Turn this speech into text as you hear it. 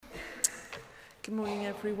Good morning,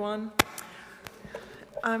 everyone.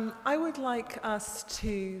 I would like us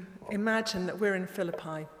to imagine that we're in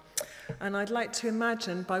Philippi. And I'd like to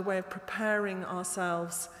imagine, by way of preparing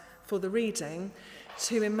ourselves for the reading,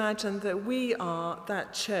 to imagine that we are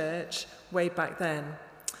that church way back then.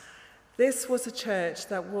 This was a church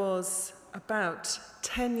that was about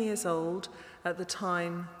 10 years old at the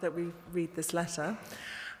time that we read this letter.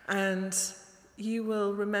 And you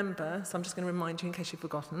will remember, so I'm just going to remind you in case you've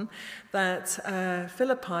forgotten, that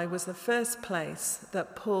Philippi was the first place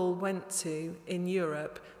that Paul went to in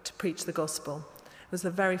Europe to preach the gospel. It was the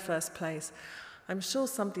very first place. I'm sure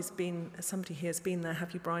somebody here has been there.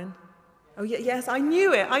 Have you, Brian? Oh, yes, I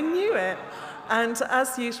knew it. And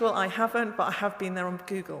as usual, I haven't, but I have been there on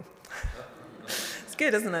Google. It's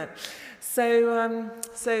good, isn't it?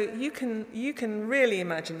 So you can really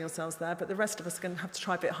imagine yourselves there, but the rest of us are going to have to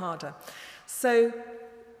try a bit harder. So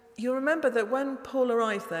you'll remember that when Paul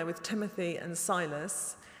arrived there with Timothy and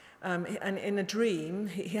Silas, and in a dream,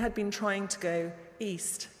 he had been trying to go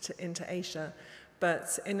east into Asia,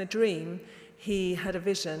 but in a dream, he had a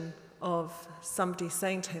vision of somebody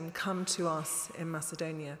saying to him, "Come to us in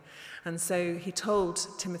Macedonia." And so he told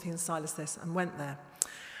Timothy and Silas this and went there.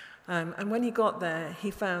 And when he got there,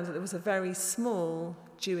 he found that there was a very small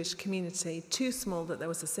Jewish community, too small that there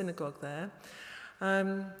was a synagogue there.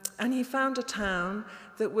 And he found a town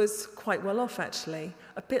that was quite well off, actually,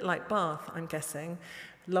 a bit like Bath, I'm guessing.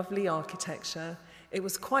 Lovely architecture. It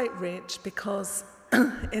was quite rich because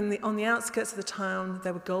on the outskirts of the town,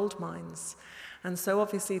 there were gold mines. And so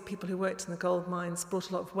obviously people who worked in the gold mines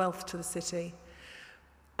brought a lot of wealth to the city.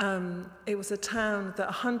 It was a town that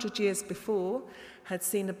 100 years before had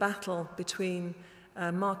seen a battle between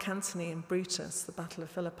Mark Antony and Brutus, the Battle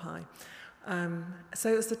of Philippi.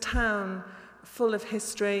 So it was a town full of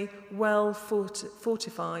history, well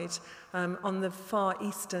fortified on the far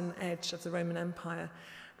eastern edge of the Roman Empire.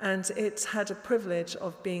 And it had a privilege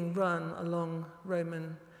of being run along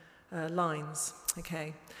Roman lines.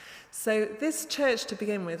 Okay, so this church to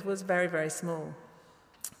begin with was very, very small.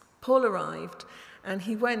 Paul arrived and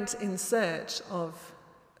he went in search of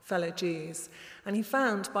fellow Jews. And he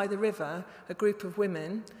found by the river a group of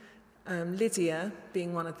women, Lydia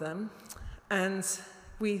being one of them, and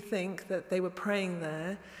we think that they were praying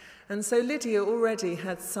there. And so Lydia already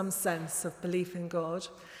had some sense of belief in God.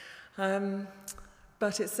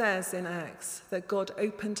 But it says in Acts that God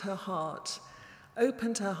opened her heart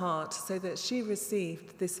so that she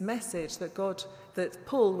received this message that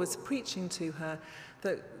Paul was preaching to her,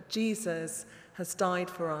 that Jesus has died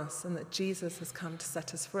for us and that Jesus has come to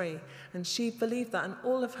set us free. And she believed that, and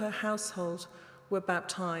all of her household were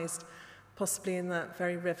baptized, possibly in that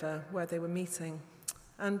very river where they were meeting.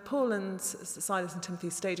 And Paul and Silas and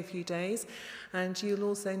Timothy stayed a few days, and you'll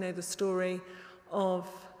also know the story of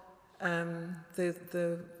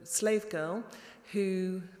the slave girl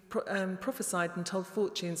who prophesied and told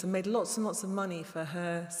fortunes and made lots and lots of money for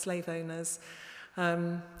her slave owners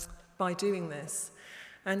by doing this.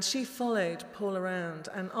 And she followed Paul around,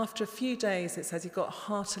 and after a few days, it says he got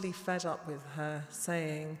heartily fed up with her,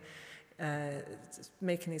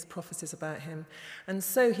 making these prophecies about him. And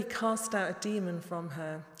so he cast out a demon from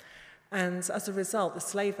her. And as a result, the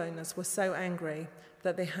slave owners were so angry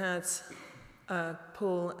that they had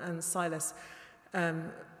Paul and Silas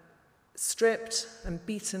stripped and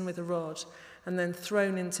beaten with a rod and then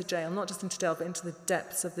thrown into jail, not just into jail, but into the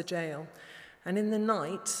depths of the jail. And in the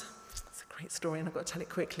night, great story, and I've got to tell it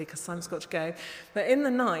quickly because Simon's got to go. But in the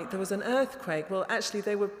night, there was an earthquake. Well, actually,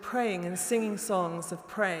 they were praying and singing songs of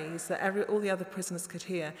praise that all the other prisoners could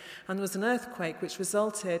hear. And there was an earthquake which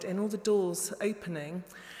resulted in all the doors opening.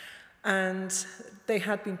 And they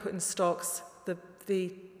had been put in stocks.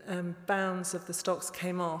 The bounds of the stocks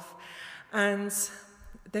came off. And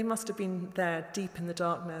they must have been there deep in the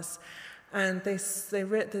darkness. And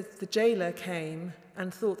the jailer came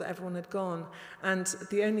and thought that everyone had gone. And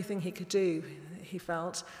the only thing he could do, he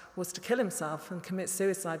felt, was to kill himself and commit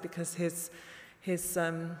suicide because his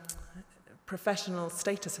professional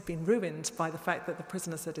status had been ruined by the fact that the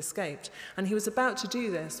prisoners had escaped. And he was about to do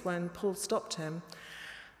this when Paul stopped him.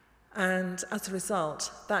 And as a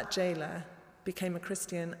result, that jailer became a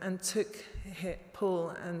Christian and took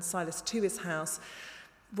Paul and Silas to his house,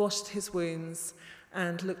 washed his wounds,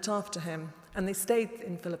 and looked after him. And they stayed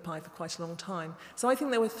in Philippi for quite a long time. So I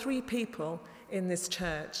think there were 3 people in this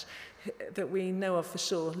church that we know of for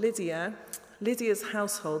sure. Lydia's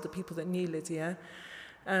household, the people that knew Lydia,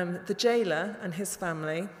 the jailer and his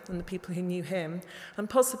family and the people who knew him, and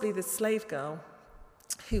possibly the slave girl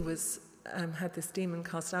who had this demon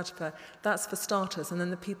cast out of her. That's for starters. And then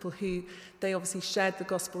the people who, they obviously shared the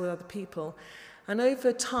gospel with other people. And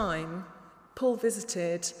over time, Paul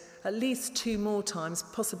visited at least 2 more times,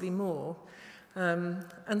 possibly more,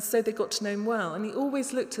 and so they got to know him well. And he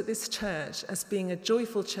always looked at this church as being a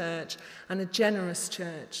joyful church and a generous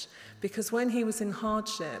church, because when he was in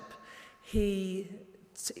hardship, he,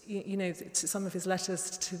 to some of his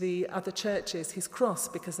letters to the other churches, he's cross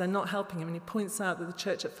because they're not helping him, and he points out that the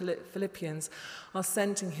church at Philippians are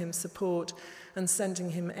sending him support and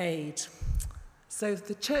sending him aid. So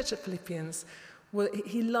the church at Philippians,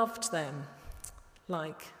 he loved them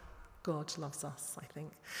like God loves us, I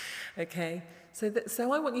think. Okay, so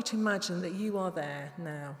I want you to imagine that you are there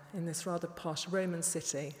now in this rather posh Roman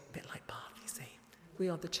city, a bit like Bath, you see. We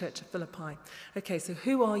are the church of Philippi. Okay, so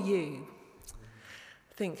who are you?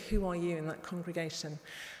 Think, who are you in that congregation?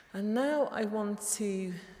 And now I want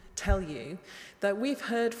to tell you that we've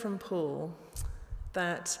heard from Paul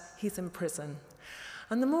that he's in prison.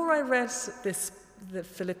 And the more I read the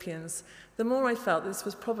Philippians, the more I felt this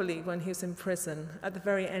was probably when he was in prison at the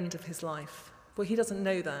very end of his life. Well, he doesn't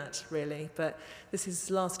know that, really, but this is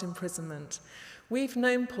his last imprisonment. We've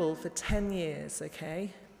known Paul for 10 years,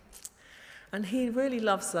 okay? And he really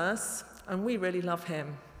loves us, and we really love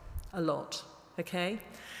him a lot, okay?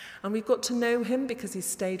 And we've got to know him because he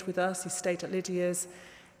stayed with us, he stayed at Lydia's,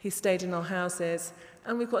 he stayed in our houses,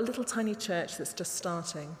 and we've got a little tiny church that's just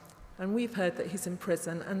starting. And we've heard that he's in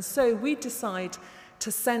prison, and so we decide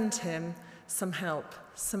to send him some help,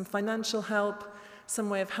 some financial help, some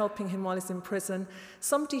way of helping him while he's in prison,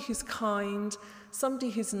 somebody who's kind, somebody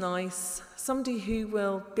who's nice, somebody who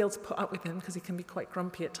will be able to put up with him, because he can be quite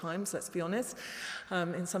grumpy at times, let's be honest.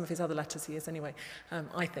 In some of his other letters he is anyway,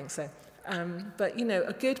 I think so. But,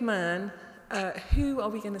 a good man, who are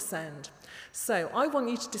we going to send? So I want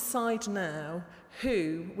you to decide now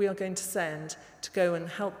who we are going to send to go and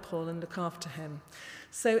help Paul and look after him.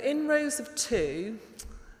 So in rows of 2,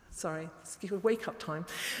 let's give you a wake-up time.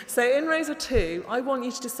 So in rows of 2, I want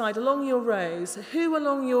you to decide along your rows, who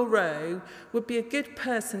along your row would be a good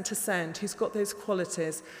person to send, who's got those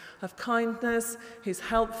qualities of kindness, who's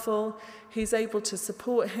helpful, who's able to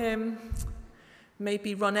support him,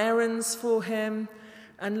 maybe run errands for him,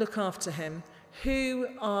 and look after him. Who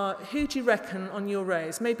do you reckon on your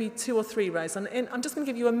rows? Maybe 2 or 3 rows. And I'm just going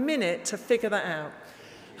to give you a minute to figure that out.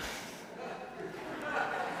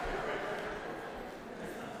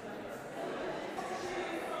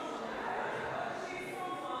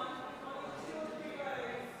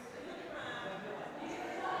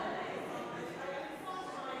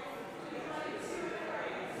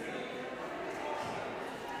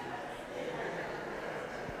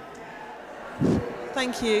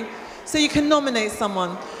 Thank you. So you can nominate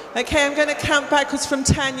someone. Okay, I'm going to count backwards from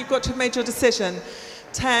 10. You've got to have made your decision.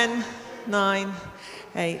 10, 9,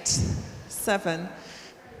 8, 7,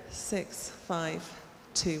 6, 5,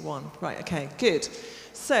 2, 1. Right, okay, good.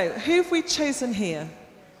 So who have we chosen here?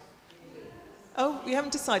 Oh, we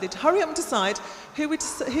haven't decided. Hurry up and decide.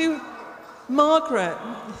 Who? Margaret.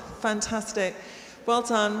 Fantastic. Well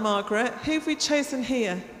done, Margaret. Who have we chosen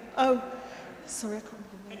here? Oh, sorry, I can't remember.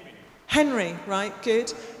 Henry, right,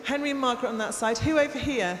 good. Henry and Margaret on that side. Who over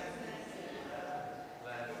here?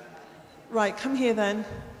 Right, come here then.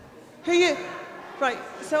 Who are you? Right,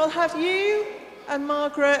 so I'll have you and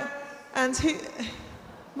Margaret and who?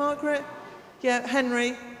 Margaret? Yeah,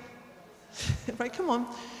 Henry. Right, come on.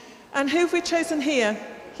 And who have we chosen here?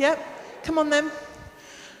 Yep, come on then.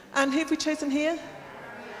 And who have we chosen here?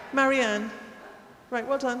 Marianne. Right,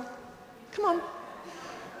 well done. Come on.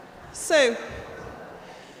 So,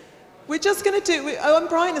 we're just going to do, and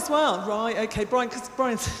Brian as well. Right, okay, Brian, because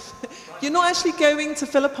Brian, you're not actually going to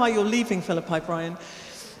Philippi, you're leaving Philippi, Brian.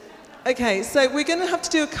 Okay, so we're going to have to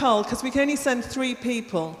do a cull, because we can only send 3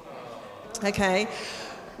 people. Okay,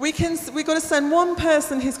 we've got to send 1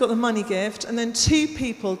 person who's got the money gift, and then 2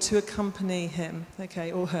 people to accompany him,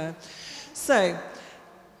 okay, or her. So,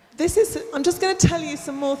 I'm just going to tell you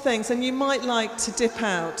some more things, and you might like to dip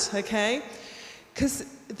out, okay? Because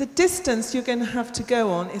the distance you're going to have to go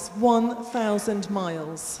on is 1,000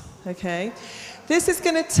 miles, okay? This is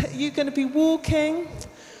you're going to be walking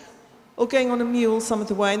or going on a mule some of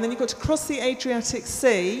the way, and then you've got to cross the Adriatic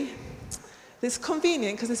Sea. It's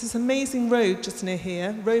convenient because there's this amazing road just near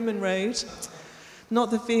here, Roman road,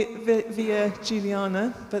 not the Via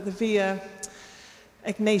Juliana, but the Via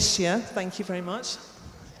Egnatia. Thank you very much.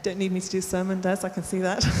 Don't need me to do a sermon, Des, I can see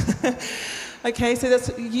that. Okay, so that's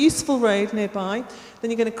a useful road nearby.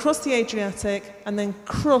 Then you're going to cross the Adriatic and then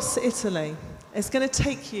cross Italy. It's going to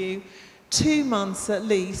take you 2 months at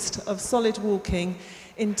least of solid walking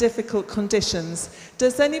in difficult conditions.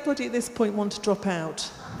 Does anybody at this point want to drop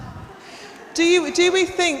out? Do we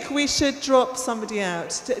think we should drop somebody out?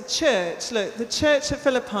 Church, look, the church at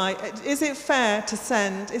Philippi, is it fair to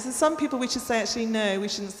send? Is there some people we should say, actually, no, we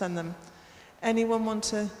shouldn't send them? Anyone want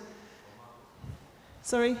to?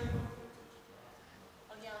 Sorry?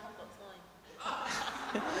 Oh, yeah, I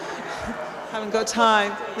haven't Haven't got got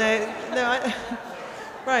time. time. No.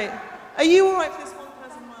 Right. Are you all right for this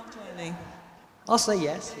 1,000-mile journey? I'll say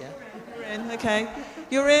yes, yeah. You're in, okay.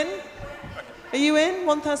 You're in? Are you in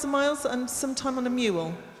 1,000 miles and sometime on a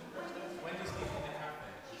mule?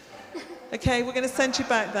 Okay, we're going to send you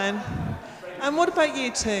back then. And what about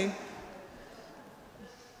you two?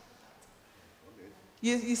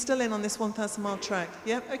 You're still in on this 1,000-mile track?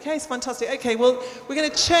 Yeah? Okay, it's fantastic. Okay, well, we're going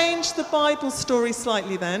to change the Bible story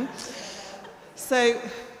slightly then. So,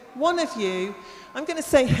 one of you, I'm going to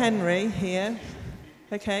say Henry here.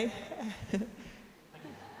 Okay?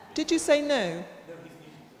 Did you say no?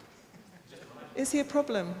 Is he a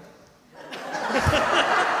problem?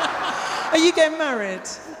 Are you getting married?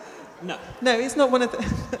 No. No, he's not one of the...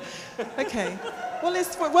 Okay. Well,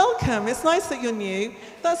 welcome. It's nice that you're new.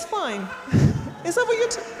 That's fine. Is that what you're...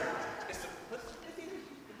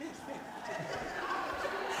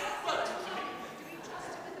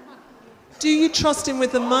 Do you trust him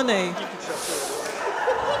with the money?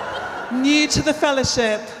 New to the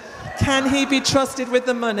fellowship. Can he be trusted with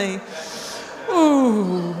the money?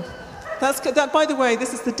 Ooh. That's good. By the way,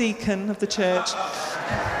 this is the deacon of the church.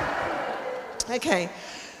 Okay.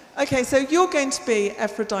 Okay, so you're going to be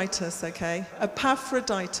Epaphroditus, okay?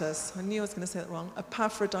 Epaphroditus. I knew I was going to say that wrong.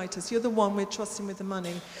 Epaphroditus. You're the one we're trusting with the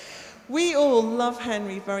money. We all love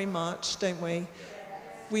Henry very much, don't we?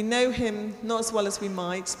 We know him not as well as we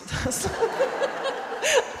might,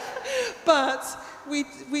 but we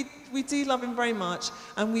do love him very much,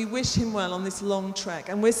 and we wish him well on this long trek.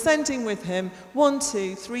 And we're sending with him 1,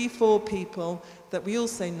 2, 3, 4 people that we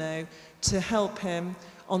also know to help him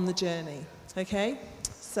on the journey, okay?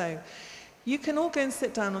 So you can all go and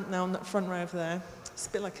sit down now on that front row over there. It's a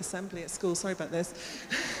bit like assembly at school, sorry about this.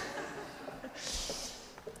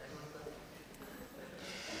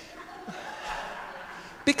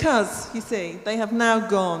 Because, you see, they have now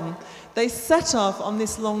gone. They set off on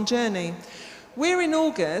this long journey. We're in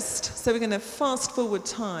August, so we're going to fast forward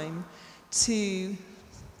time to,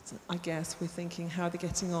 I guess, we're thinking, how are they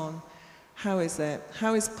getting on? How is it?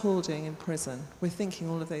 How is Paul doing in prison? We're thinking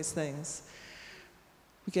all of those things.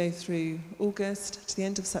 We go through August to the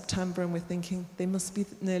end of September, and we're thinking, they must be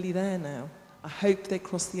nearly there now. I hope they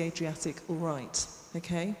cross the Adriatic all right,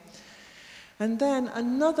 okay? And then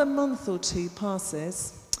another month or 2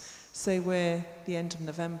 passes, so we're the end of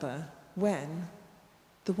November, when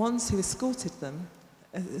the ones who escorted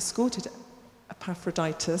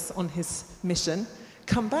Epaphroditus on his mission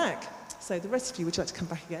come back. So the rest of you, would you like to come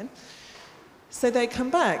back again? So they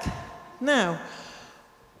come back. Now,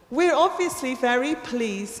 we're obviously very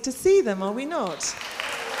pleased to see them, are we not?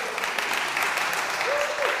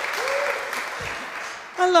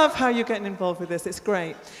 I love how you're getting involved with this, it's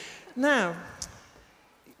great. Now,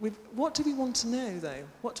 what do we want to know, though?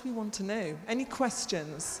 What do we want to know? Any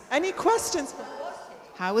questions? Any questions?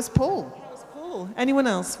 How was Paul? How's Paul? Anyone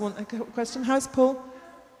else want a question? How's Paul?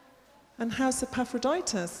 And how's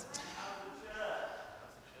Epaphroditus?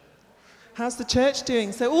 How's the church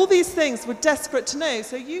doing? So all these things we're desperate to know.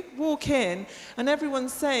 So you walk in and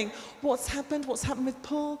everyone's saying, what's happened? What's happened with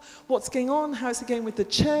Paul? What's going on? How's it going with the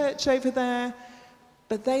church over there?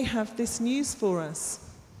 But they have this news for us.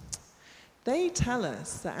 They tell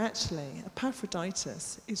us that actually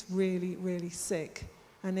Epaphroditus is really, really sick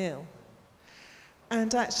and ill.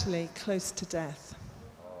 And actually close to death.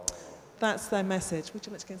 That's their message. Would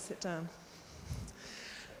you like to go and sit down?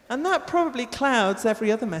 And that probably clouds every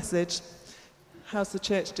other message. How's the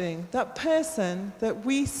church doing? That person that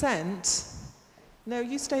we sent... No,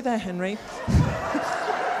 you stay there, Henry.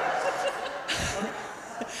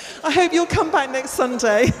 I hope you'll come back next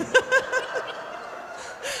Sunday.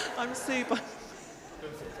 I'm super.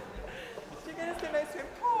 You're going to sit next to him.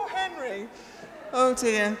 Poor Henry. Oh,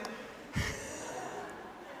 dear.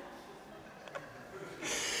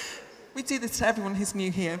 We do this to everyone who's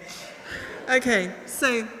new here. Okay,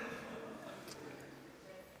 so...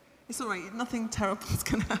 It's all right, nothing terrible is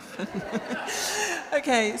going to happen.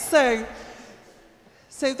 Okay, so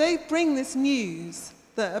they bring this news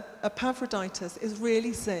that Epaphroditus is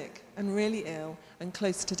really sick and really ill and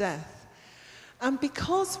close to death. And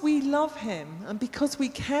because we love him and because we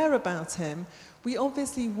care about him, we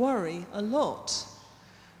obviously worry a lot.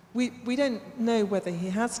 We don't know whether he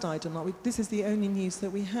has died or not. This is the only news that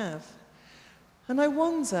we have. And I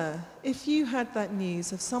wonder if you had that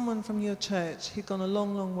news of someone from your church who'd gone a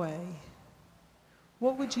long, long way,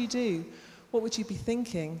 what would you do? What would you be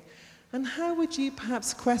thinking? And how would you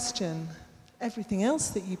perhaps question everything else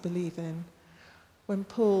that you believe in when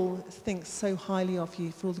Paul thinks so highly of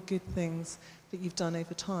you for all the good things that you've done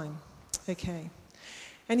over time? Okay.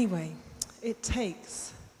 Anyway, it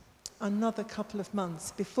takes another couple of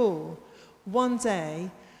months before one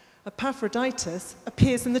day Epaphroditus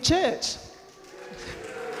appears in the church.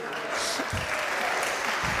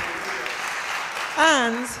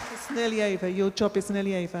 And it's nearly over, your job is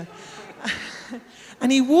nearly over.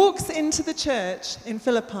 And he walks into the church in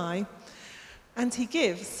Philippi and he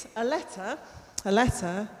gives a letter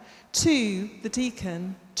to the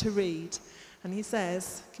deacon to read. And he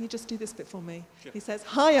says, can you just do this bit for me? Sure. He says,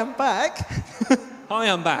 "Hi, I'm back." Hi,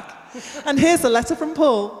 I'm back. And here's a letter from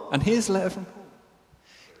Paul. And here's a letter from Paul.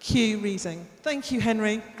 Cue reading. Thank you,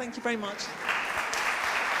 Henry. Thank you very much.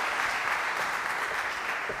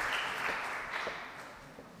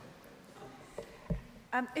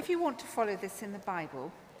 If you want to follow this in the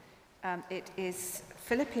Bible, it is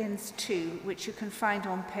Philippians 2, which you can find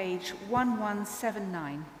on page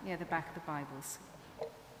 1179 near the back of the Bibles.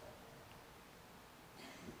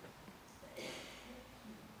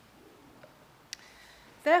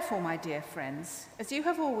 Therefore, my dear friends, as you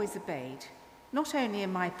have always obeyed, not only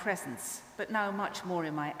in my presence, but now much more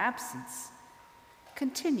in my absence,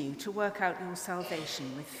 continue to work out your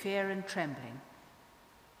salvation with fear and trembling.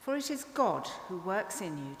 For it is God who works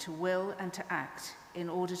in you to will and to act in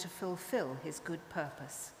order to fulfill his good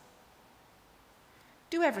purpose.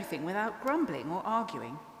 Do everything without grumbling or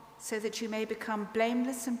arguing, so that you may become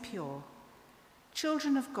blameless and pure,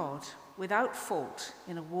 children of God, without fault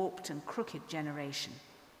in a warped and crooked generation.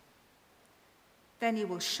 Then you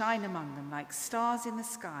will shine among them like stars in the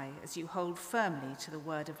sky as you hold firmly to the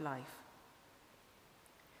word of life.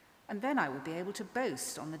 And then I will be able to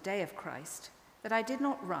boast on the day of Christ that I did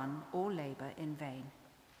not run or labor in vain.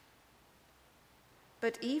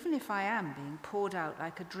 But even if I am being poured out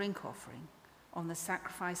like a drink offering on the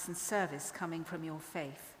sacrifice and service coming from your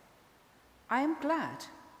faith, I am glad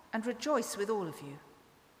and rejoice with all of you.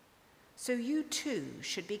 So you too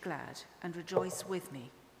should be glad and rejoice with me.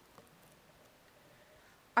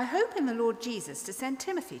 I hope in the Lord Jesus to send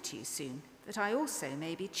Timothy to you soon, that I also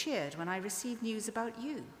may be cheered when I receive news about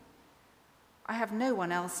you. I have no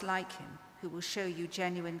one else like him who will show you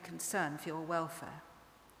genuine concern for your welfare.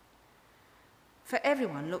 For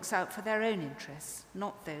everyone looks out for their own interests,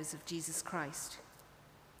 not those of Jesus Christ.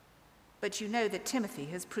 But you know that Timothy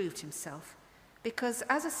has proved himself, because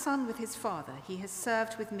as a son with his father, he has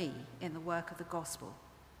served with me in the work of the gospel.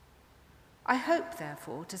 I hope,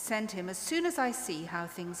 therefore, to send him as soon as I see how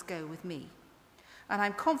things go with me, and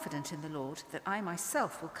I'm confident in the Lord that I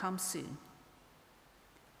myself will come soon.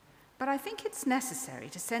 But I think it's necessary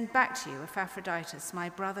to send back to you Epaphroditus, my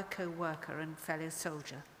brother, co-worker, and fellow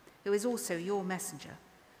soldier, who is also your messenger,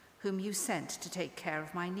 whom you sent to take care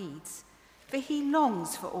of my needs. For he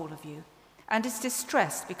longs for all of you, and is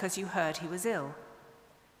distressed because you heard he was ill.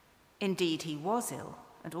 Indeed, he was ill,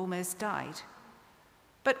 and almost died.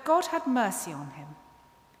 But God had mercy on him,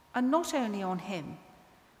 and not only on him,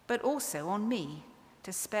 but also on me,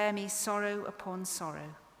 to spare me sorrow upon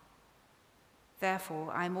sorrow.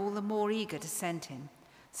 Therefore, I am all the more eager to send him,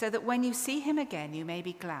 so that when you see him again, you may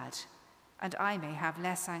be glad, and I may have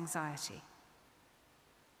less anxiety.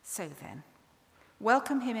 So then,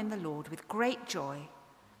 welcome him in the Lord with great joy,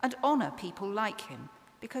 and honor people like him,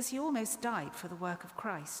 because he almost died for the work of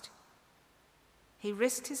Christ. He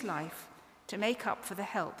risked his life to make up for the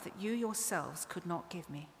help that you yourselves could not give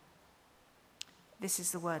me. This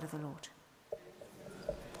is the word of the Lord.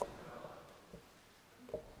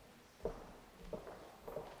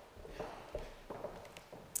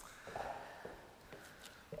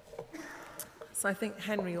 So I think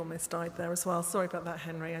Henry almost died there as well. Sorry about that,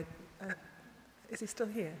 Henry. Is he still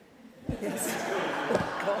here? Yes.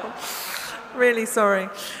 Oh, God. Really sorry.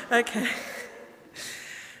 Okay.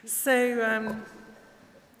 So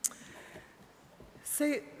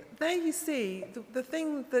there you see, the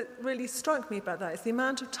thing that really struck me about that is the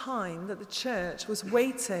amount of time that the church was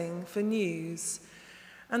waiting for news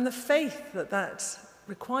and the faith that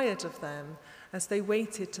required of them as they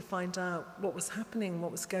waited to find out what was happening,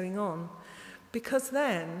 what was going on. Because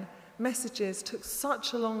then messages took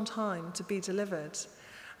such a long time to be delivered.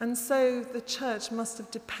 And so the church must have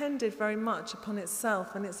depended very much upon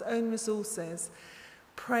itself and its own resources,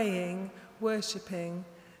 praying, worshipping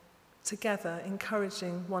together,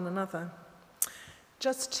 encouraging one another.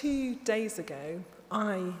 Just 2 days ago,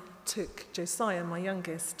 I took Josiah, my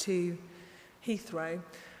youngest, to Heathrow.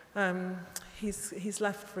 He's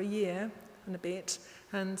left for a year and a bit,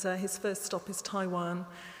 and his first stop is Taiwan.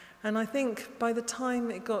 And I think by the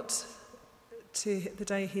time it got to the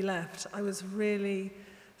day he left, I was really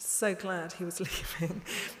so glad he was leaving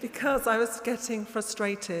because I was getting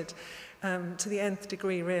frustrated to the nth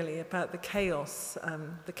degree, really, about the chaos,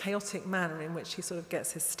 the chaotic manner in which he sort of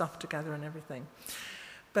gets his stuff together and everything.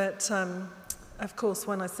 But, of course,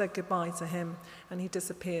 when I said goodbye to him and he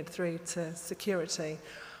disappeared through to security,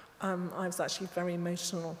 I was actually very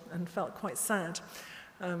emotional and felt quite sad.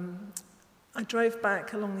 I drove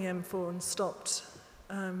back along the M4 and stopped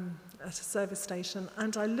at a service station,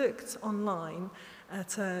 and I looked online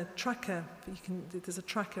at a tracker. There's a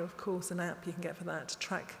tracker, of course, an app you can get for that to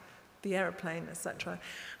track the aeroplane, etc.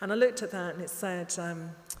 And I looked at that, and it said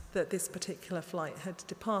that this particular flight had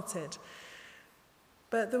departed.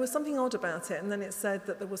 But there was something odd about it, and then it said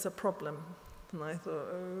that there was a problem. And I thought,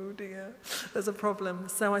 oh dear, there's a problem.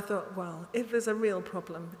 So I thought, well, if there's a real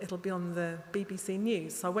problem, it'll be on the BBC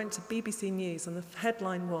News. So I went to BBC News, and the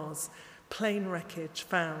headline was, "Plane wreckage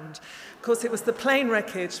found." Of course, it was the plane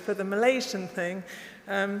wreckage for the Malaysian thing.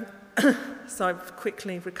 So I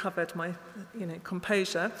quickly recovered my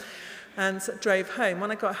composure and drove home.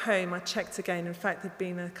 When I got home, I checked again. In fact, there'd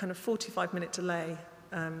been a kind of 45-minute delay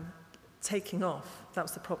taking off. That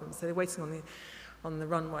was the problem. So they're waiting on the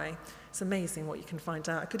runway. It's amazing what you can find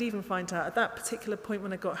out. I could even find out at that particular point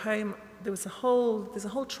when I got home, there's a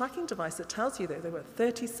whole tracking device that tells you that they were at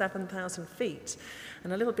 37,000 feet.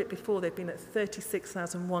 And a little bit before, they'd been at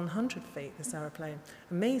 36,100 feet, this aeroplane.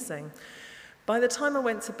 Amazing. By the time I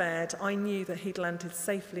went to bed, I knew that he'd landed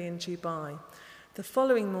safely in Dubai. The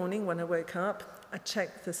following morning, when I woke up, I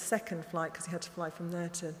checked the second flight, because he had to fly from there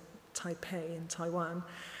to Taipei in Taiwan.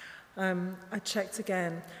 I checked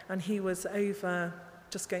again, and he was over,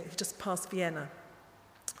 just past Vienna.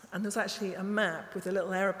 And there was actually a map with a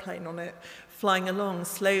little aeroplane on it, flying along,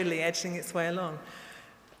 slowly edging its way along,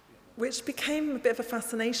 which became a bit of a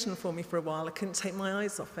fascination for me for a while. I couldn't take my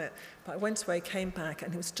eyes off it. But I went away, came back,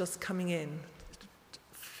 and it was just coming in,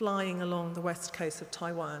 flying along the west coast of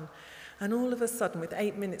Taiwan. And all of a sudden, with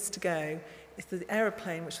 8 minutes to go, the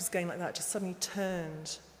aeroplane, which was going like that, just suddenly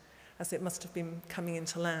turned, as it must have been coming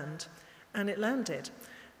into land, and it landed.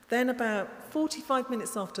 Then about 45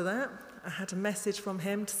 minutes after that, I had a message from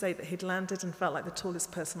him to say that he'd landed and felt like the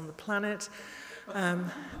tallest person on the planet.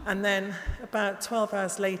 And then about 12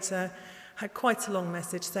 hours later, had quite a long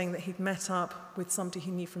message saying that he'd met up with somebody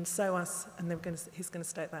he knew from SOAS, and he's going to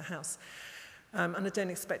stay at their house. And I don't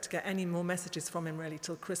expect to get any more messages from him really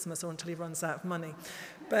till Christmas or until he runs out of money.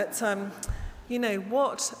 But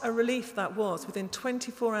what a relief that was. Within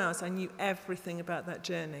 24 hours, I knew everything about that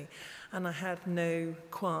journey, and I had no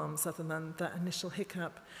qualms other than that initial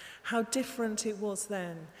hiccup. How different it was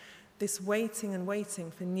then, this waiting and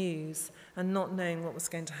waiting for news and not knowing what was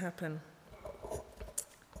going to happen.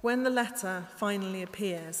 When the letter finally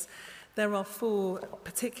appears, there are 4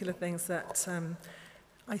 particular things that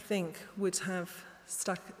I think would have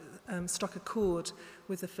struck a chord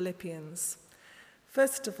with the Philippians.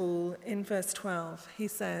 First of all, in verse 12, he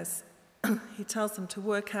says, he tells them to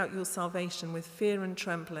work out your salvation with fear and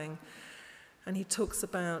trembling, and he talks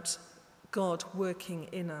about God working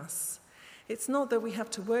in us. It's not that we have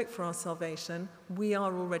to work for our salvation, we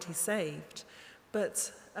are already saved,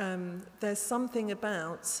 but there's something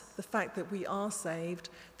about the fact that we are saved,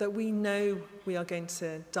 that we know we are going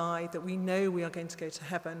to die, that we know we are going to go to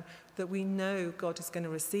heaven, that we know God is going to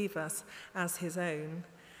receive us as his own.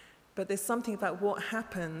 But there's something about what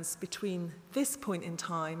happens between this point in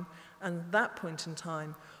time and that point in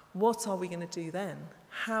time. What are we going to do then?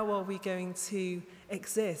 How are we going to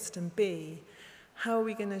exist and be? How are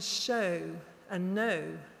we going to show and know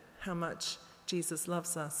how much Jesus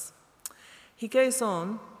loves us? He goes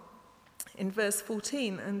on in verse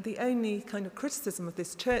 14, and the only kind of criticism of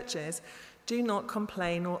this church is, do not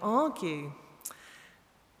complain or argue.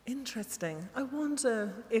 Interesting. I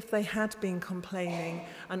wonder if they had been complaining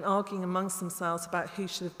and arguing amongst themselves about who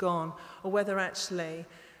should have gone, or whether actually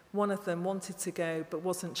one of them wanted to go but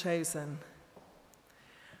wasn't chosen.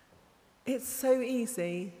 It's so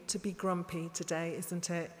easy to be grumpy today, isn't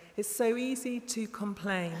it? It's so easy to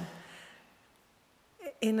complain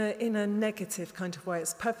in a negative kind of way.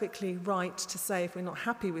 It's perfectly right to say if we're not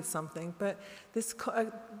happy with something, but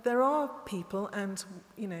there are people, and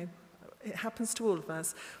it happens to all of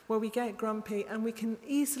us, where we get grumpy and we can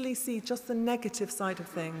easily see just the negative side of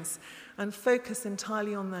things and focus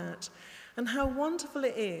entirely on that. And how wonderful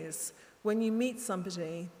it is when you meet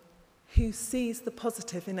somebody who sees the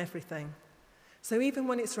positive in everything. So even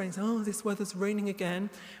when it's raining, oh, this weather's raining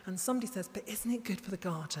again, and somebody says, but isn't it good for the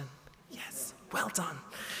garden? Yes, well done.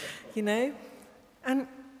 And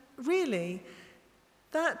really,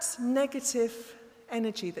 that negative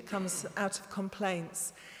energy that comes out of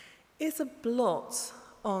complaints is a blot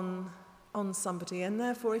on somebody. And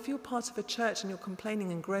therefore, if you're part of a church and you're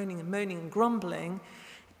complaining and groaning and moaning and grumbling,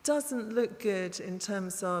 it doesn't look good in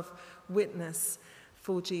terms of witness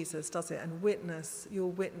for Jesus, does it? And your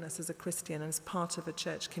witness as a Christian and as part of a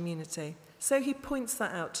church community. So he points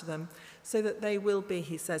that out to them so that they will be,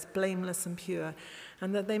 he says, blameless and pure,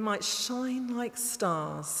 and that they might shine like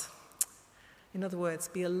stars. In other words,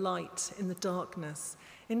 be a light in the darkness.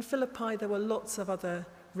 In Philippi, there were lots of other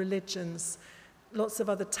religions, lots of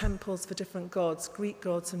other temples for different gods, Greek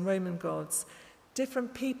gods and Roman gods,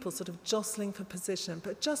 different people sort of jostling for position,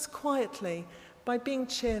 but just quietly, by being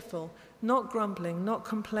cheerful, not grumbling, not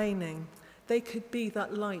complaining, they could be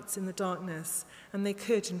that light in the darkness, and they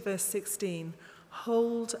could, in verse 16,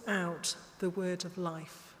 hold out the word of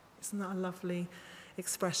life. Isn't that a lovely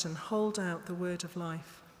expression? Hold out the word of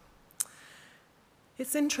life.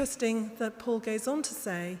 It's interesting that Paul goes on to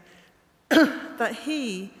say that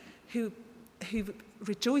he who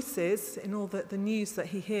rejoices in all the news that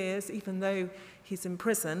he hears, even though he's in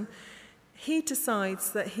prison, he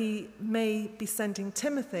decides that he may be sending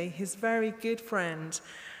Timothy, his very good friend,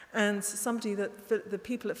 and somebody that the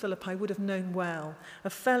people at Philippi would have known well, a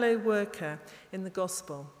fellow worker in the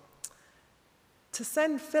gospel. To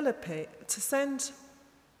send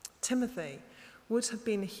Timothy would have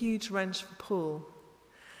been a huge wrench for Paul.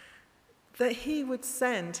 That he would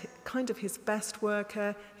send kind of his best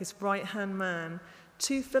worker, his right-hand man,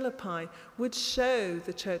 to Philippi would show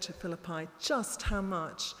the church of Philippi just how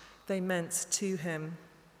much they meant to him.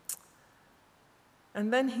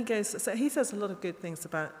 And then he says a lot of good things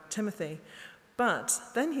about Timothy, but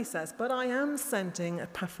then he says, but I am sending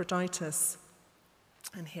Epaphroditus.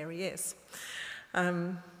 And here he is.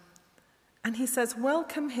 And he says,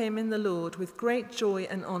 welcome him in the Lord with great joy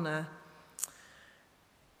and honor.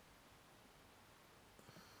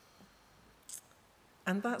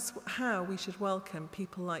 And that's how we should welcome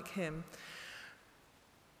people like him.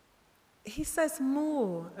 He says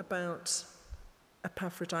more about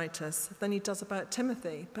Epaphroditus than he does about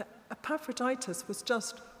Timothy, but Epaphroditus was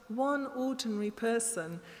just one ordinary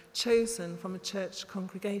person chosen from a church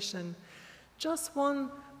congregation, just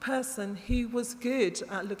one person who was good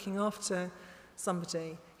at looking after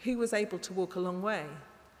somebody, who was able to walk a long way.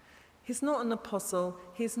 He's not an apostle,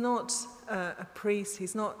 he's not a priest,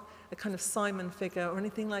 he's not a kind of Simon figure or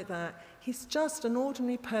anything like that. He's just an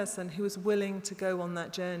ordinary person who was willing to go on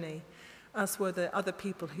that journey, as were the other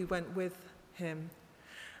people who went with him.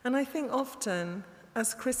 And I think often,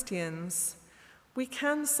 as Christians, we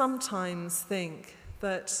can sometimes think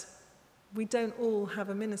that we don't all have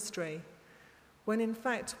a ministry, when in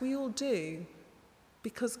fact we all do,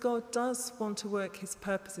 because God does want to work his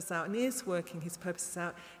purposes out and is working his purposes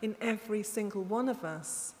out in every single one of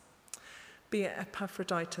us, be it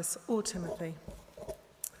Epaphroditus or Timothy.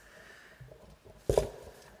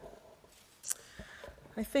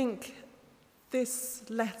 I think this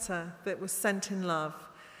letter that was sent in love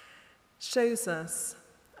shows us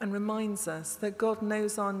and reminds us that God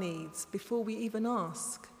knows our needs before we even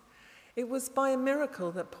ask. It was by a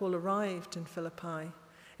miracle that Paul arrived in Philippi.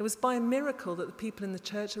 It was by a miracle that the people in the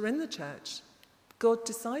church are in the church. God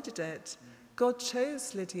decided it. God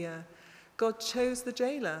chose Lydia. God chose the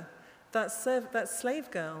jailer, that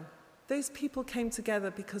slave girl. Those people came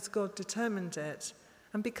together because God determined it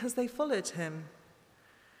and because they followed him.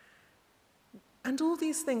 And all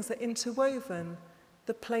these things are interwoven.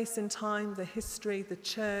 The place in time, the history, the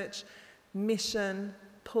church, mission,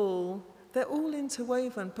 Paul, they're all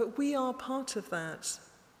interwoven, but we are part of that.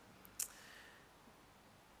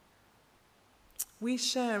 We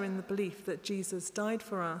share in the belief that Jesus died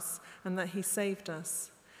for us and that he saved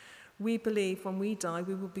us. We believe when we die,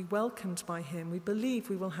 we will be welcomed by him. We believe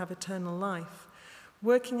we will have eternal life.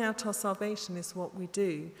 Working out our salvation is what we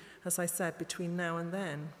do, as I said, between now and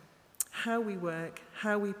then. How we work,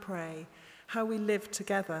 how we pray, how we live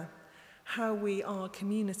together, how we are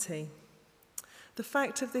community. The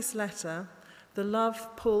fact of this letter, the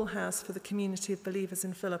love Paul has for the community of believers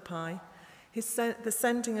in Philippi, the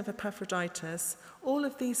sending of Epaphroditus, all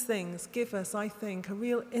of these things give us, I think, a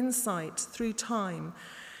real insight through time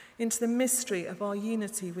into the mystery of our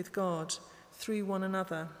unity with God through one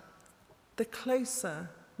another. The closer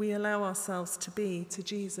we allow ourselves to be to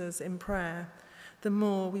Jesus in prayer, the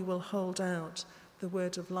more we will hold out the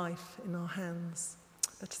word of life in our hands.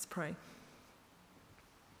 Let us pray.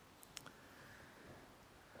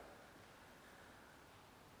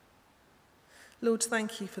 Lord,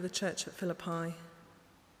 thank you for the church at Philippi.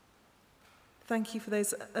 Thank you for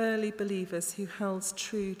those early believers who held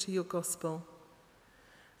true to your gospel.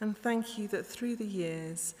 And thank you that through the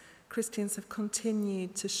years, Christians have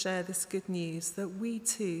continued to share this good news, that we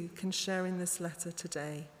too can share in this letter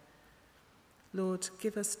today. Lord,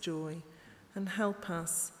 give us joy and help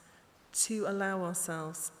us to allow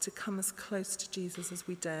ourselves to come as close to Jesus as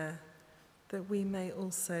we dare, that we may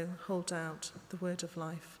also hold out the word of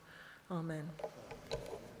life. Amen.